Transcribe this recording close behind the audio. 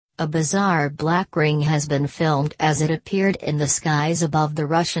A bizarre black ring has been filmed as it appeared in the skies above the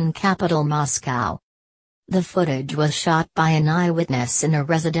Russian capital Moscow. The footage was shot by an eyewitness in a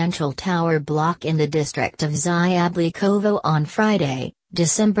residential tower block in the district of Zyablikovo on Friday,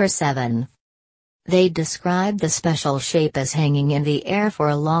 December 7. They described the special shape as hanging in the air for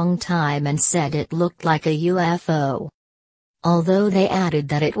a long time and said it looked like a UFO. Although they added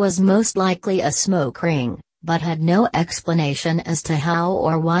that it was most likely a smoke ring, but had no explanation as to how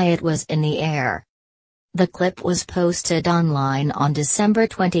or why it was in the air. The clip was posted online on December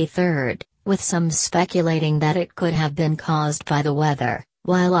 23, with some speculating that it could have been caused by the weather,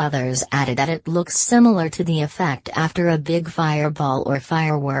 while others added that it looks similar to the effect after a big fireball or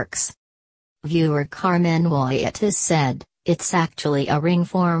fireworks. Viewer Carmen Wojtas said, "It's actually a ring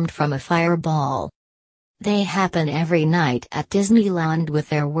formed from a fireball. They happen every night at Disneyland with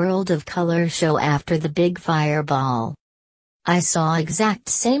their World of Color show after the big fireball. I saw exact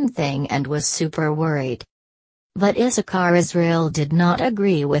same thing and was super worried." But Issachar Israel did not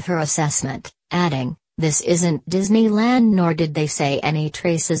agree with her assessment, adding, "This isn't Disneyland, nor did they say any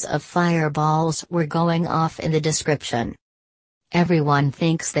traces of fireballs were going off in the description. Everyone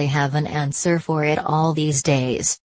thinks they have an answer for it all these days."